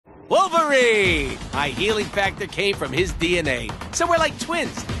Wolverine! My healing factor came from his DNA. So we're like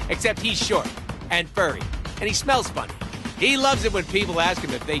twins, except he's short and furry, and he smells funny. He loves it when people ask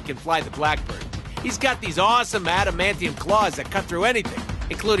him if they can fly the Blackbird. He's got these awesome adamantium claws that cut through anything,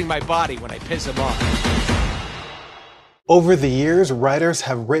 including my body when I piss him off. Over the years, writers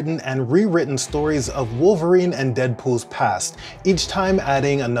have written and rewritten stories of Wolverine and Deadpool's past, each time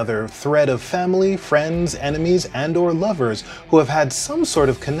adding another thread of family, friends, enemies, and/or lovers who have had some sort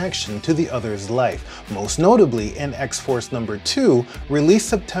of connection to the other's life, most notably in X-Force number 2, released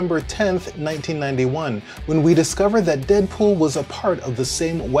September 10th, 1991, when we discovered that Deadpool was a part of the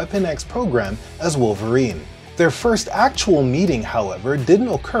same Weapon X program as Wolverine. Their first actual meeting, however, didn't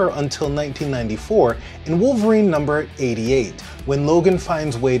occur until 1994 in Wolverine number 88, when Logan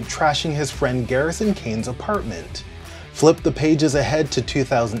finds Wade trashing his friend Garrison Kane's apartment. Flip the pages ahead to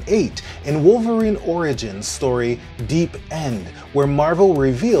 2008 in Wolverine Origins story Deep End, where Marvel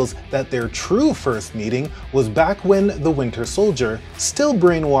reveals that their true first meeting was back when the Winter Soldier, still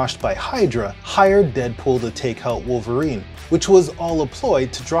brainwashed by Hydra, hired Deadpool to take out Wolverine, which was all a ploy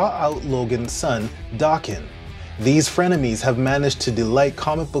to draw out Logan's son, Daken. These frenemies have managed to delight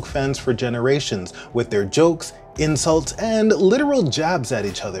comic book fans for generations with their jokes, insults, and literal jabs at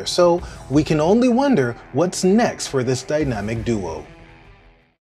each other, so we can only wonder what's next for this dynamic duo.